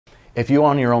If you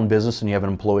own your own business and you have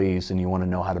employees and you want to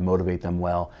know how to motivate them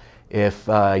well, if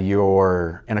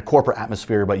you're in a corporate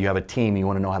atmosphere but you have a team, you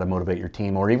want to know how to motivate your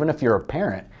team, or even if you're a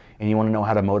parent and you want to know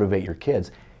how to motivate your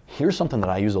kids, here's something that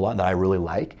I use a lot that I really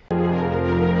like.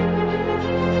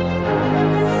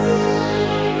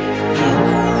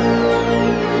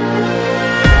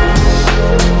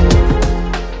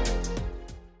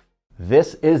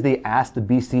 This is the Ask the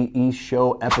BCE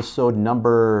show, episode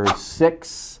number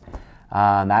 6.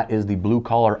 That is the Blue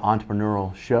Collar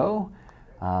Entrepreneurial Show.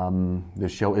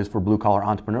 This show is for blue collar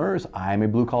entrepreneurs. I'm a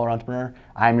blue collar entrepreneur.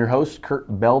 I'm your host,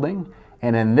 Kurt Belding.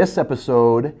 And in this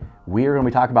episode, we are going to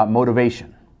be talking about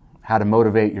motivation, how to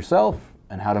motivate yourself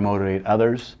and how to motivate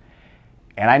others.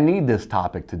 And I need this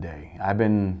topic today. I've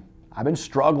been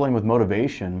struggling with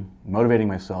motivating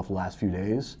myself the last few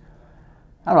days.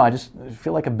 I don't know, I just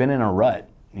feel like I've been in a rut,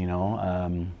 you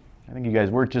know. I think you guys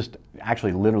were just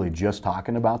actually literally just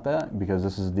talking about that because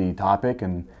this is the topic,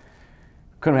 and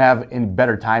couldn't have any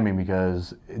better timing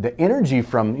because the energy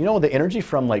from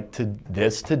like to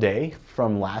this today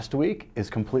from last week is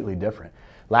completely different.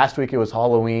 Last week it was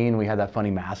Halloween, we had that funny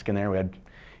mask in there, we had,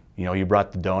 you know, you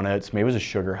brought the donuts, maybe it was a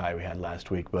sugar high we had last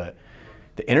week, but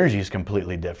the energy is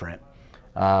completely different.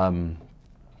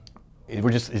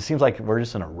 It seems like we're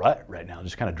just in a rut right now,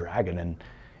 just kind of dragging. And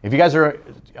if you guys are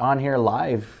on here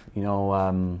live, you know,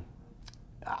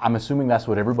 I'm assuming that's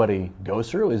what everybody goes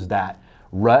through, is that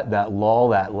rut, that lull,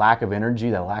 that lack of energy,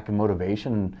 that lack of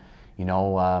motivation.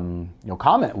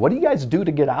 Comment. What do you guys do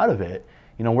to get out of it?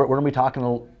 You know, we're going to be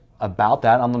talking about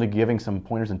that. I'm going to be giving some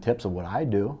pointers and tips of what I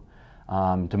do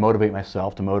to motivate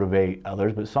myself, to motivate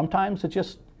others. But sometimes it's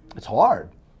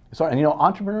hard. It's hard. And, you know,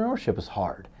 entrepreneurship is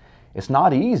hard. It's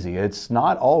not easy. It's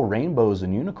not all rainbows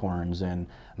and unicorns and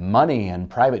money and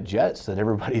private jets that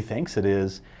everybody thinks it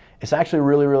is. It's actually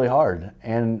really, really hard.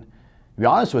 And to be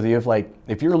honest with you,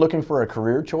 if you're looking for a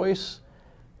career choice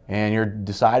and you're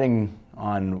deciding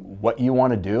on what you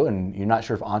want to do and you're not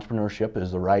sure if entrepreneurship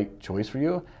is the right choice for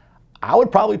you, I would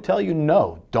probably tell you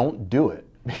no, don't do it,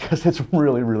 because it's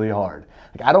really, really hard.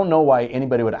 Like, I don't know why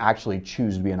anybody would actually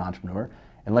choose to be an entrepreneur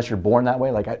unless you're born that way.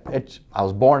 Like I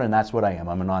was born and that's what I am.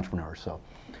 I'm an entrepreneur. So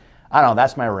I don't know,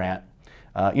 that's my rant.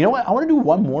 You know what? I want to do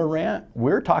one more rant.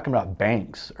 We were talking about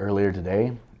banks earlier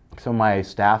today. Some of my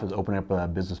staff is opening up a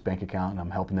business bank account and I'm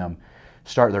helping them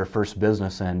start their first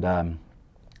business. And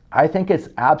I think it's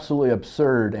absolutely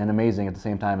absurd and amazing at the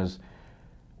same time as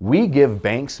we give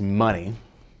banks money,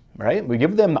 right? We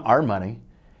give them our money.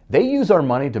 They use our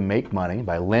money to make money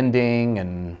by lending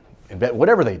and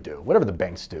whatever they do, whatever the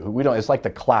banks do. We don't. It's like the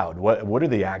cloud. What do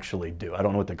they actually do? I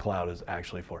don't know what the cloud is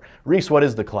actually for. Reese, what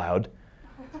is the cloud?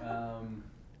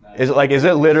 Is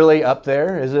it literally up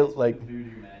there? Is it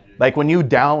like when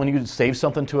you save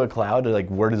something to a cloud, like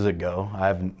where does it go? I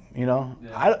haven't, you know,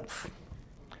 yeah.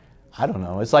 I don't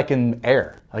know. It's like in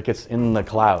air, like it's in the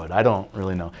cloud. I don't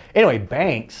really know. Anyway,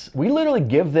 banks, we literally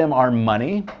give them our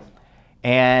money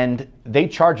and they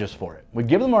charge us for it. We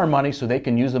give them our money so they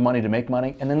can use the money to make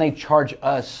money, and then they charge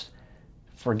us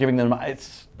for giving them.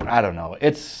 I don't know.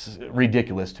 It's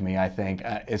ridiculous to me, I think.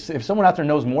 If someone out there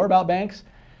knows more about banks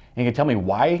and can tell me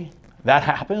why that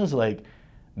happens, like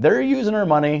they're using our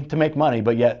money to make money,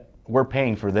 but yet we're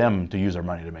paying for them to use our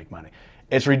money to make money.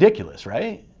 It's ridiculous,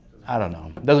 right? I don't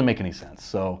know. It doesn't make any sense.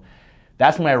 So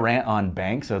that's my rant on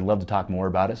banks. I'd love to talk more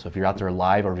about it. So if you're out there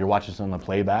live or if you're watching this on the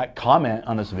playback, comment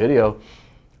on this video.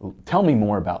 Tell me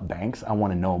more about banks. I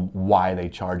want to know why they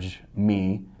charge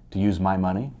me to use my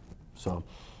money. So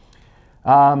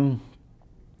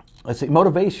let's see,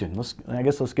 motivation. Let's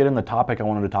get in the topic I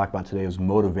wanted to talk about today is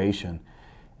motivation.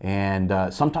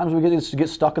 And sometimes we get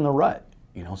stuck in the rut.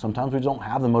 You know, sometimes we don't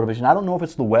have the motivation. I don't know if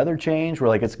it's the weather change where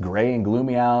like it's gray and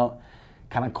gloomy out,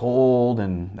 kind of cold,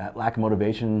 and that lack of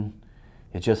motivation,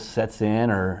 it just sets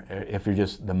in, or if you're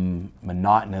just the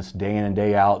monotonous day in and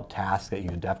day out task that you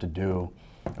have to do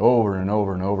over and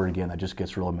over and over again, that just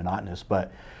gets really monotonous.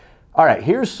 But all right,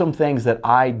 here's some things that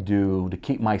I do to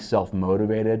keep myself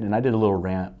motivated. And I did a little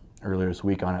rant earlier this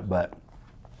week on it, but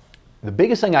the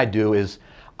biggest thing I do is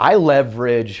I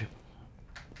leverage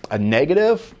a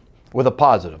negative with a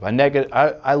positive.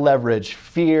 I leverage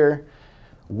fear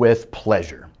with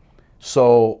pleasure.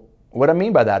 So what I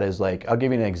mean by that is, like, I'll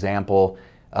give you an example.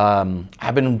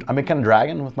 I've been kind of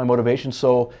dragging with my motivation.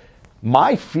 So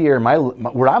my fear,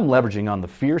 what I'm leveraging on the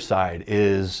fear side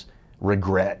is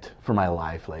regret for my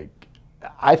life. Like,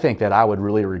 I think that I would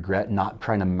really regret not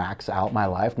trying to max out my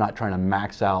life, not trying to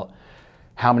max out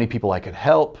how many people I could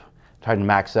help, trying to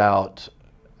max out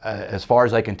as far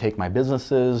as I can take my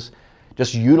businesses,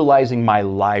 just utilizing my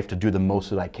life to do the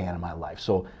most that I can in my life.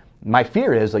 So my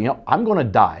fear is that, you know, I'm going to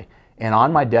die. and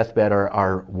on my deathbed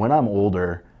or when I'm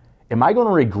older, am I going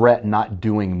to regret not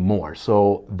doing more?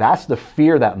 So that's the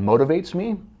fear that motivates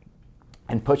me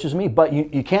and pushes me. But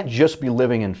you can't just be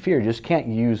living in fear. You just can't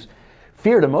use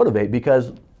fear to motivate,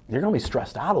 because you're going to be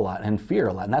stressed out a lot and fear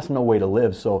a lot, and that's no way to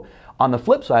live. So on the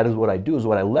flip side is what I do is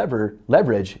what I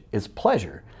leverage is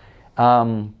pleasure.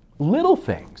 Little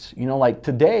things, like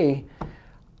today,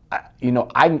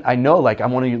 I know like I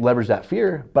want to leverage that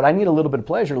fear, but I need a little bit of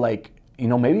pleasure. Like,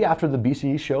 maybe after the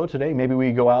BCE show today, maybe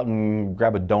we go out and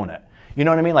grab a donut. You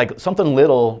know what I mean? Like something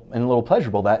little and a little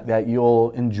pleasurable that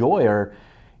you'll enjoy, or,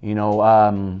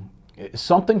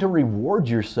 something to reward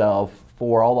yourself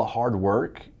for all the hard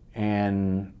work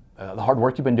and the hard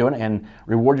work you've been doing, and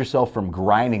reward yourself from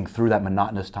grinding through that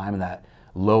monotonous time and that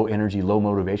low energy, low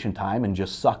motivation time, and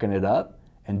just sucking it up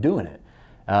and doing it.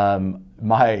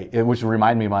 Which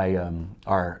remind me,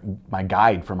 my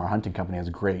guide from our hunting company has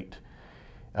a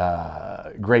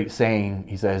great saying.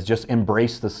 He says, just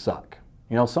embrace the suck.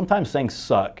 Sometimes things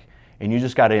suck and you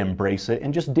just got to embrace it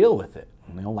and just deal with it.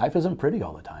 Life isn't pretty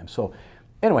all the time. So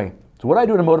anyway, so what I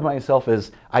do to motivate myself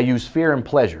is I use fear and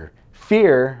pleasure.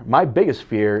 Fear, my biggest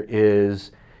fear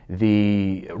is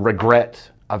the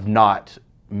regret of not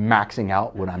maxing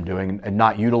out what I'm doing and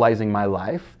not utilizing my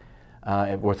life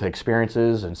with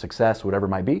experiences and success, whatever it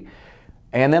might be.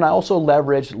 And then I also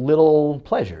leverage little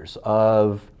pleasures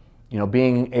of,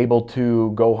 being able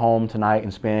to go home tonight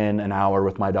and spend an hour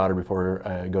with my daughter before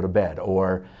I go to bed.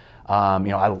 Or,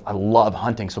 I love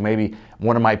hunting. So maybe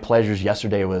one of my pleasures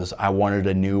yesterday was I wanted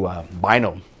a new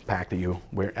bino pack that you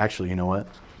wear. Actually, you know what?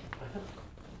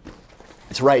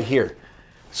 It's right here.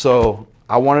 So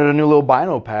I wanted a new little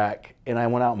bino pack, and I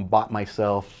went out and bought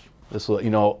myself this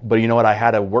little, but you know what? I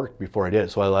had to work before I did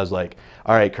it. So I was like,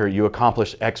 all right, Kurt, you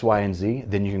accomplished X, Y, and Z,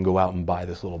 then you can go out and buy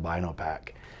this little bino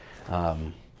pack.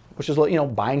 Which is,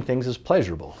 buying things is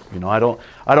pleasurable. I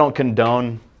don't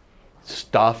condone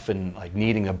stuff and like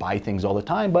needing to buy things all the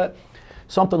time, but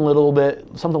something little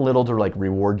to like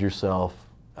reward yourself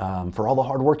for all the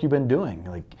hard work you've been doing.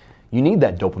 Like, you need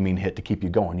that dopamine hit to keep you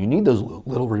going. You need those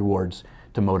little rewards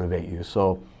to motivate you.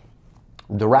 So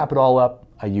to wrap it all up,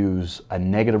 I use a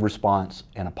negative response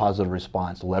and a positive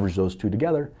response to leverage those two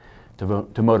together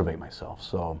to motivate myself.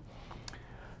 So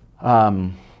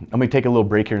I'm going to take a little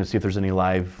break here and see if there's any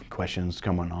live questions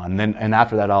coming on. And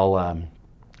after that, I'll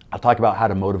talk about how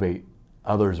to motivate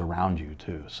others around you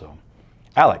too. So,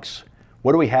 Alex,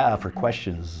 what do we have for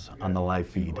questions on the live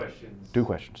feed? Two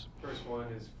questions. First one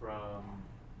is from,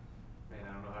 I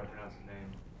don't know how to pronounce his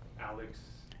name, Alex.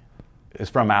 It's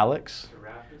from Alex.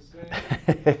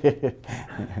 He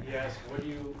asks, what do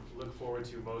you look forward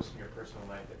to most in your personal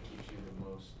life that keeps you the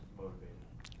most motivated?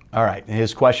 All right.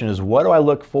 His question is, what do I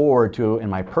look forward to in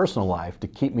my personal life to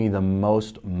keep me the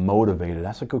most motivated?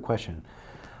 That's a good question.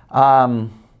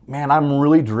 Man, I'm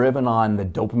really driven on the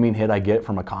dopamine hit I get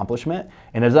from accomplishment,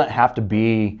 and it doesn't have to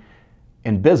be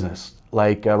in business.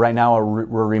 Like right now,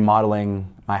 we're remodeling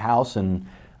my house, and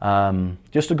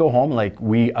just to go home, like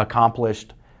we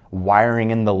accomplished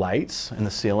wiring in the lights in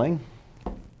the ceiling,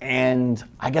 and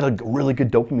I got a really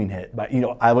good dopamine hit. But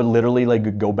I would literally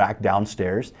like go back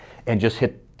downstairs and just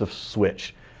hit the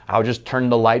switch. I would just turn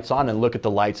the lights on and look at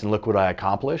the lights and look what I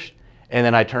accomplished, and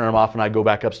then I turn them off and I go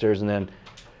back upstairs, and then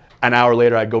an hour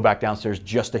later I'd go back downstairs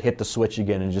just to hit the switch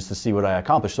again and just to see what I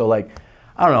accomplished. So like,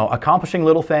 I don't know, accomplishing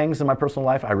little things in my personal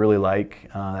life I really like.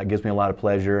 That gives me a lot of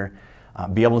pleasure.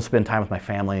 Be able to spend time with my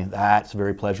family, that's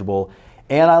very pleasurable.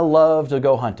 And I love to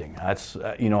go hunting. That's,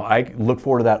 I look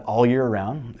forward to that all year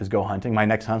round, is go hunting. My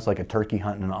next hunt's like a turkey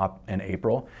hunt in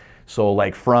April. So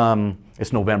like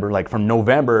it's November, like from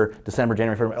November, December,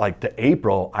 January, February, like to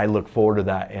April, I look forward to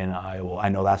that, and I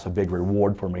know that's a big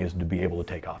reward for me, is to be able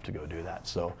to take off to go do that.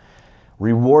 So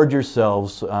reward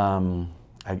yourselves,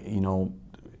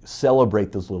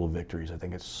 celebrate those little victories. I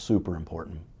think it's super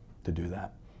important to do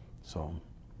that. So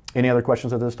any other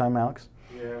questions at this time, Alex?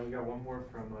 Yeah, we got one more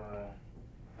from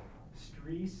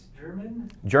Stries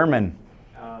German.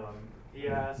 He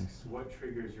asks, what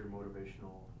triggers your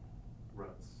motivational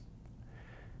ruts?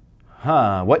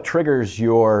 What triggers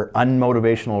your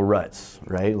unmotivational ruts,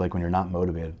 right? Like when you're not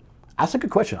motivated. That's a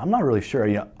good question. I'm not really sure.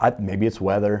 Maybe it's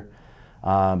weather.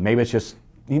 Maybe it's just,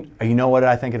 you know what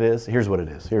I think it is? Here's what it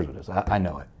is. I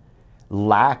know it.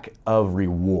 Lack of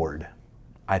reward,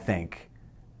 I think,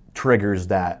 triggers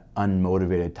that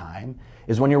unmotivated time.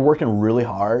 Is when you're working really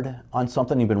hard on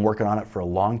something, you've been working on it for a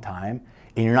long time,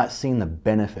 and you're not seeing the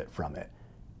benefit from it.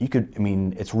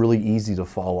 It's really easy to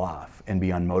fall off and be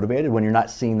unmotivated when you're not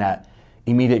seeing that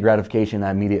immediate gratification,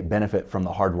 that immediate benefit from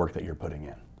the hard work that you're putting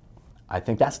in. I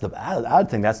think that's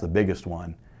the biggest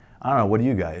one. I don't know. What do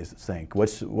you guys think?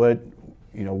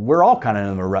 We're all kind of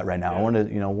in a rut right now. Yeah. I wonder,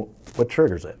 what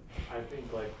triggers it? I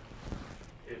think like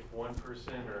if one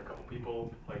person or a couple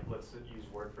people, like let's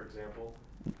use work for example,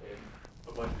 if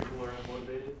a bunch of people are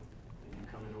unmotivated and you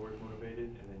come into work motivated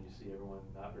and then you see everyone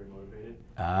not very motivated,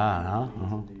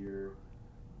 leads into your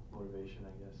motivation,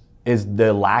 I guess. Is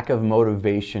the lack of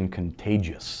motivation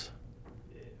contagious?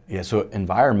 Yeah, so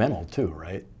environmental too,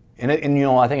 right? And I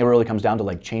think it really comes down to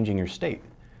like changing your state.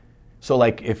 So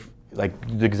like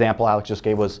the example Alex just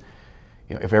gave was,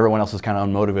 if everyone else is kind of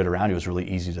unmotivated around you, it's really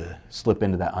easy to slip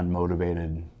into that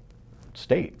unmotivated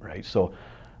state, right? So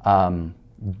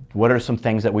what are some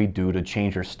things that we do to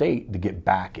change our state to get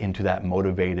back into that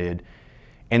motivated?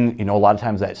 And a lot of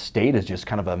times that state is just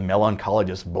kind of a melancholy,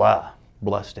 just blah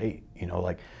state.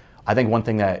 Like I think one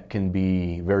thing that can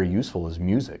be very useful is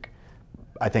music.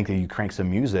 I think that you crank some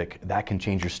music, that can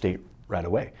change your state right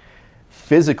away.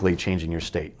 Physically changing your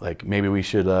state, like maybe we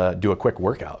should do a quick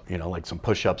workout, like some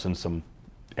push-ups and some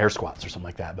air squats or something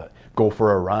like that, but go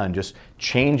for a run, just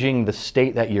changing the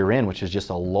state that you're in, which is just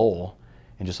a lull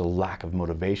and just a lack of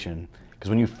motivation. Because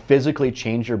when you physically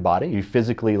change your body, you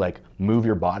physically like move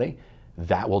your body,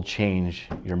 that will change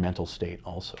your mental state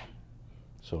also.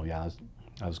 So yeah,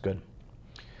 that was good.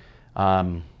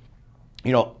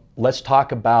 Let's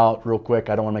talk about real quick,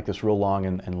 I don't want to make this real long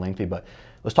and lengthy, but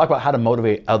let's talk about how to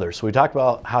motivate others. So we talked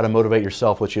about how to motivate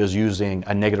yourself, which is using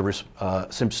a negative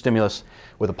stimulus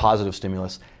with a positive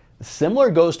stimulus.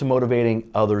 Similar goes to motivating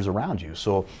others around you.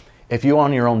 So if you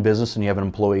own your own business and you have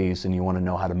employees and you want to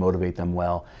know how to motivate them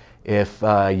well, if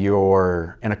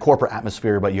you're in a corporate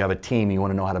atmosphere but you have a team, you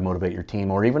want to know how to motivate your team,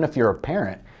 or even if you're a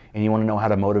parent and you want to know how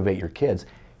to motivate your kids,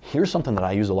 here's something that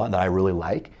I use a lot that I really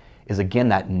like, is again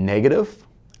that negative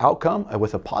outcome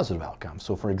with a positive outcome.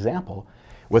 So for example,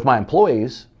 with my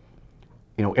employees,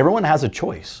 everyone has a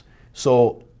choice.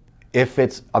 So if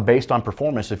it's based on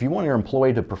performance, if you want your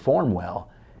employee to perform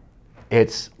well,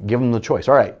 it's give them the choice.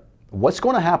 All right, what's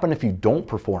going to happen if you don't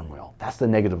perform well? That's the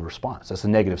negative response. That's the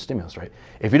negative stimulus, right?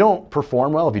 If you don't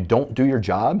perform well, if you don't do your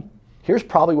job, here's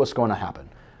probably what's going to happen.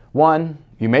 One,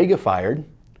 you may get fired.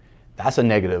 That's a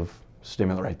negative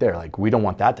stimulant right there. Like, we don't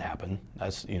want that to happen.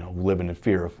 That's, living in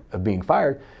fear of being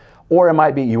fired. Or it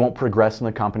might be you won't progress in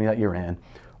the company that you're in,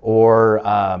 or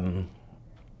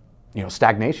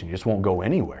stagnation. You just won't go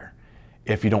anywhere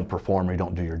if you don't perform or you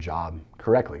don't do your job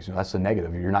correctly. So that's the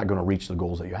negative. You're not going to reach the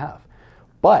goals that you have.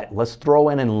 But let's throw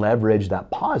in and leverage that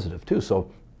positive too.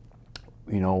 So,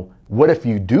 what if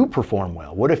you do perform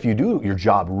well? What if you do your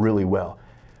job really well?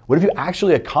 What if you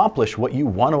actually accomplish what you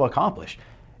want to accomplish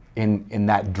in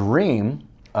that dream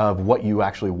of what you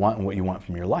actually want and what you want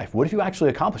from your life? What if you actually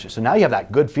accomplish it? So now you have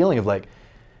that good feeling of like,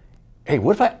 hey,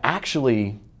 what if I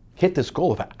actually hit this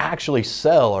goal? If I actually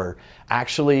sell or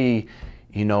actually,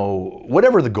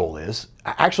 whatever the goal is,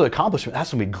 actually accomplish it,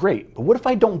 that's gonna be great. But what if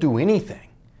I don't do anything?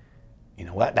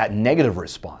 That negative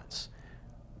response.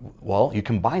 Well, you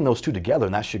combine those two together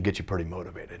and that should get you pretty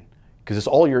motivated because it's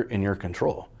all in your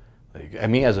control. Like,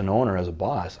 me as an owner, as a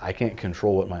boss, I can't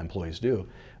control what my employees do,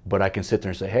 but I can sit there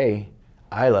and say, hey,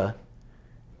 Isla,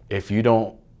 if you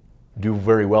don't do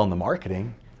very well in the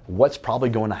marketing, what's probably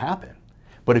going to happen?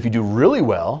 But if you do really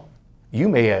well, you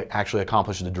may actually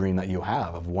accomplish the dream that you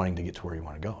have of wanting to get to where you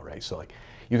want to go, right? So like,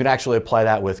 you can actually apply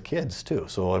that with kids too.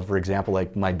 So for example,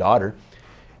 like my daughter,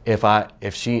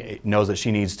 if she knows that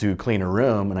she needs to clean her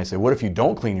room and I say, what if you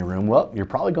don't clean your room? Well, you're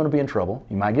probably going to be in trouble.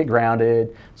 You might get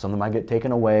grounded, something might get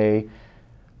taken away.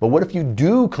 But what if you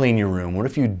do clean your room? What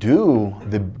if you do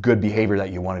the good behavior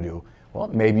that you want to do? Well,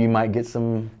 maybe you might get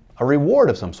a reward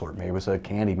of some sort. Maybe it's a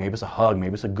candy, maybe it's a hug,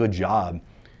 maybe it's a good job.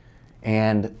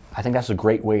 And I think that's a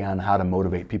great way on how to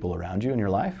motivate people around you in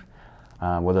your life,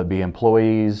 whether it be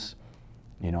employees,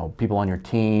 people on your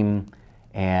team,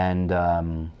 and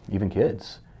even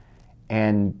kids.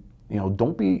 And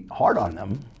don't be hard on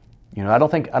them. I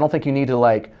don't think you need to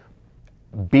like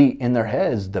beat in their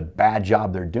heads the bad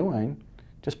job they're doing.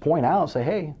 Just point out, say,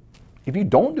 hey, if you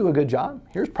don't do a good job,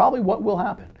 here's probably what will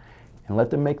happen, and let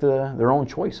them make their own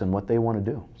choice in what they want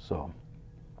to do. So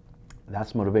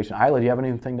that's motivation. Isla, do you have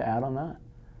anything to add on that?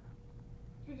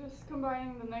 You're just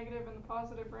combining the negative and the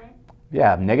positive, right?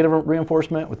 Yeah, negative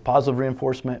reinforcement with positive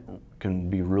reinforcement can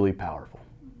be really powerful.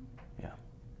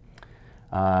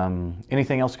 Yeah.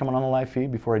 Anything else coming on the live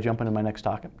feed before I jump into my next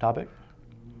topic?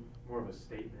 More of a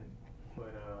statement,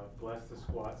 but Bless the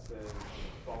Squat says,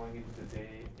 falling into the day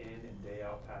in and day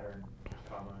out pattern,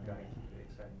 gotta keep it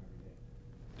exciting every day.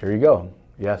 There you go.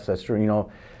 Yes, that's true.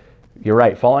 You're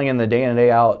right. Falling in the day in and day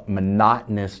out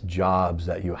monotonous jobs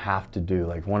that you have to do.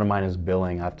 Like one of mine is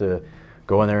billing. I have to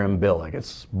go in there and bill. Like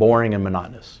it's boring and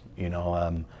monotonous.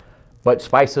 But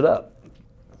spice it up.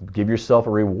 Give yourself a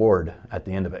reward at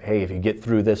the end of it. Hey, if you get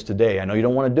through this today, I know you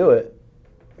don't want to do it.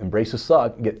 Embrace the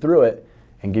suck, get through it,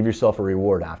 and give yourself a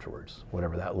reward afterwards,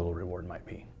 whatever that little reward might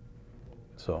be.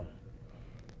 So,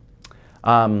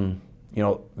 you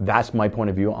know, that's my point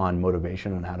of view on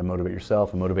motivation and how to motivate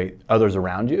yourself and motivate others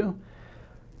around you.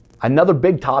 Another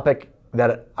big topic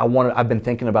that I've been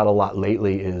thinking about a lot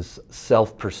lately is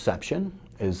self-perception,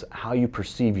 is how you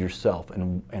perceive yourself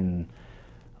and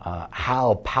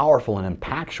how powerful and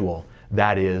impactful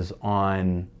that is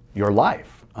on your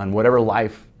life, on whatever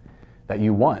life that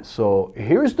you want. So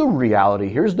here's the reality,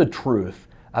 here's the truth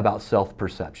about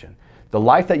self-perception. The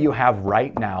life that you have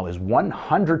right now is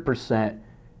 100%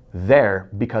 there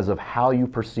because of how you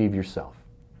perceive yourself.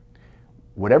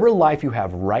 Whatever life you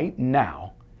have right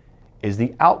now is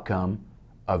the outcome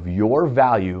of your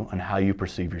value and how you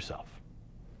perceive yourself.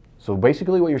 So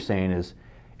basically what you're saying is,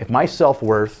 if my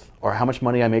self-worth, or how much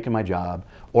money I make in my job,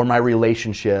 or my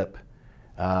relationship,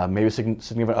 maybe a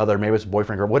significant other, maybe it's a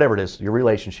boyfriend, girl, whatever it is, your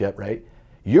relationship, right?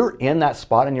 You're in that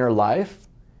spot in your life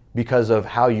because of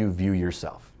how you view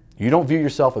yourself. You don't view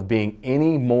yourself as being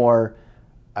any more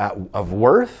of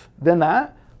worth than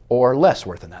that or less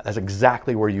worth than that. That's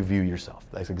exactly where you view yourself.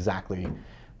 That's exactly,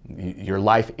 your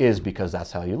life is because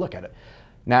that's how you look at it.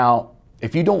 Now,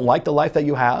 if you don't like the life that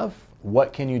you have,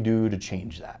 what can you do to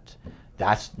change that?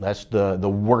 That's the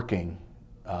working,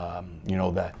 you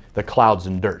know, the clouds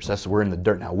and dirt. We're in the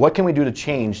dirt now. What can we do to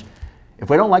change?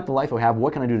 If we don't like the life we have,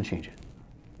 what can I do to change it?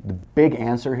 The big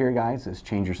answer here, guys, is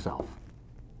change yourself.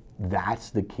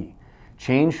 That's the key.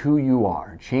 Change who you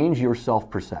are. Change your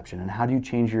self-perception. And how do you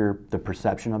change the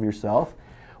perception of yourself?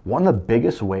 One of the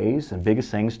biggest ways and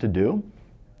biggest things to do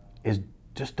is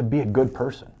just to be a good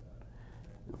person.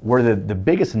 Where the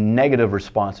biggest negative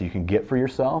response you can get for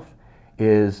yourself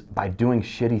is by doing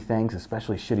shitty things,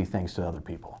 especially shitty things to other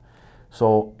people.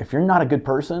 So if you're not a good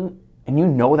person, and you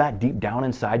know that deep down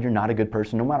inside you're not a good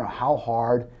person, no matter how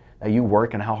hard that you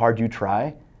work and how hard you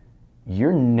try,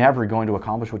 you're never going to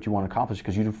accomplish what you want to accomplish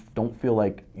because you don't feel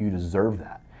like you deserve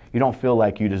that. You don't feel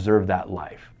like you deserve that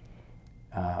life,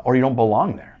 or you don't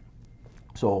belong there.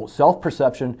 So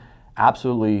self-perception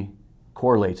absolutely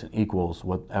correlates and equals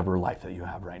whatever life that you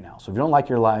have right now. So if you don't like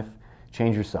your life,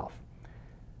 change yourself.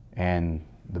 And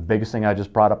the biggest thing I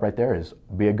just brought up right there is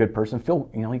be a good person.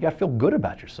 You got to feel good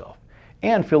about yourself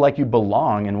and feel like you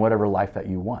belong in whatever life that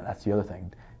you want. That's the other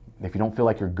thing. If you don't feel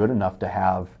like you're good enough to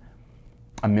have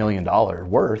 $1 million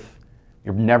worth,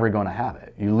 you're never going to have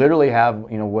it. You literally have,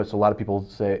 you know, what a lot of people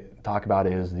talk about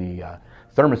is the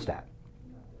thermostat.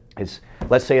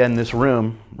 Let's say in this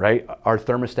room, right, our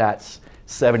thermostat's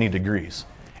 70 degrees,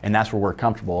 and that's where we're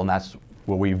comfortable, and that's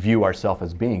what we view ourselves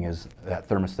as being, is that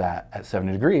thermostat at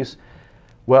 70 degrees.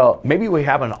 Well, maybe we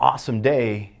have an awesome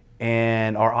day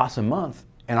and our awesome month,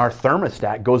 and our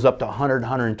thermostat goes up to 100,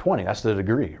 120. That's the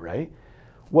degree, right?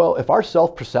 Well, if our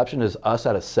self-perception is us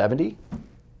at a 70,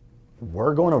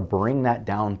 we're going to bring that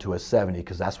down to a 70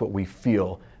 because that's what we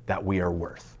feel that we are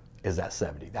worth, is that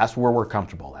 70. That's where we're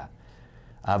comfortable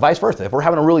at. Vice versa, if we're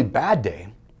having a really bad day,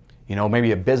 you know,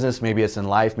 maybe a business, maybe it's in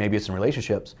life, maybe it's in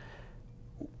relationships,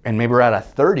 and maybe we're at a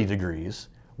 30 degrees,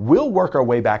 we'll work our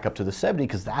way back up to the 70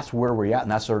 because that's where we're at,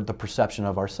 and that's sort of the perception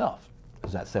of ourselves,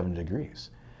 is that 70 degrees.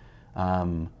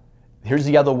 Here's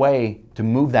the other way to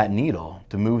move that needle,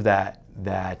 to move that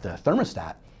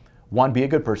thermostat. One, be a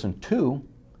good person. Two,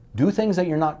 do things that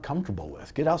you're not comfortable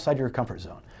with. Get outside your comfort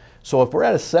zone. So if we're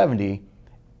at a 70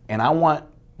 and I want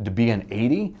to be an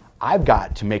 80, I've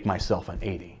got to make myself an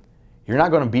 80. You're not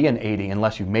going to be an 80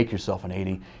 unless you make yourself an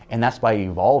 80, and that's by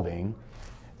evolving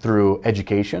through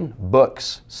education,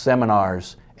 books,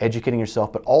 seminars, educating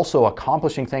yourself, but also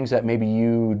accomplishing things that maybe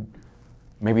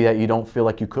that you don't feel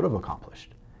like you could have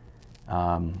accomplished.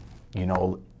 You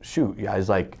know, shoot, guys,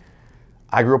 like,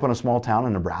 I grew up in a small town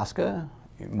in Nebraska.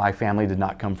 My family did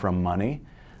not come from money.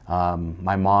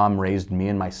 My mom raised me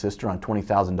and my sister on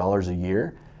 $20,000 a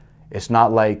year. It's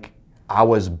not like I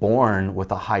was born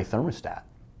with a high thermostat.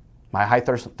 My high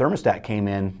thermostat came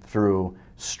in through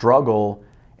struggle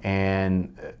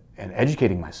and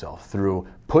educating myself, through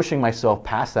pushing myself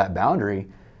past that boundary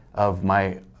of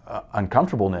my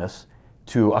uncomfortableness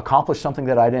to accomplish something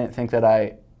that I didn't think that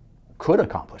I could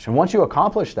accomplish. And once you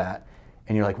accomplish that,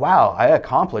 and you're like, wow, I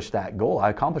accomplished that goal, I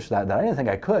accomplished that I didn't think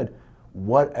I could,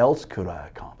 what else could I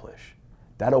accomplish?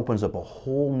 That opens up a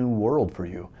whole new world for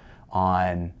you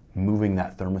on moving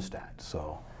that thermostat.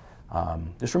 So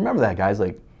just remember that, guys.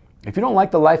 Like, if you don't like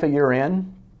the life that you're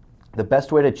in, the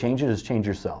best way to change it is change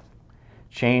yourself.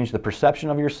 Change the perception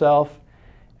of yourself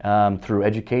through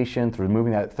education, through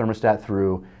moving that thermostat,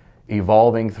 through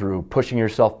evolving, through pushing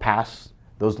yourself past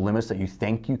those limits that you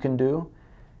think you can do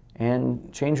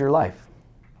and change your life.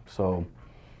 So,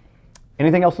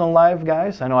 anything else on live,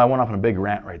 guys? I know I went off on a big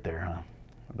rant right there, huh,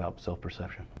 about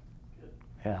self-perception.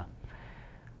 Yeah.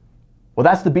 Well,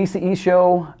 that's the BCE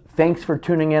show. Thanks for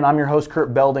tuning in. I'm your host,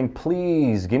 Kurt Belding.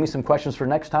 Please give me some questions for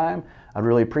next time. I'd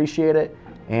really appreciate it.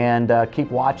 And keep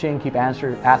watching, keep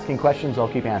asking questions. I'll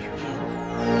keep answering.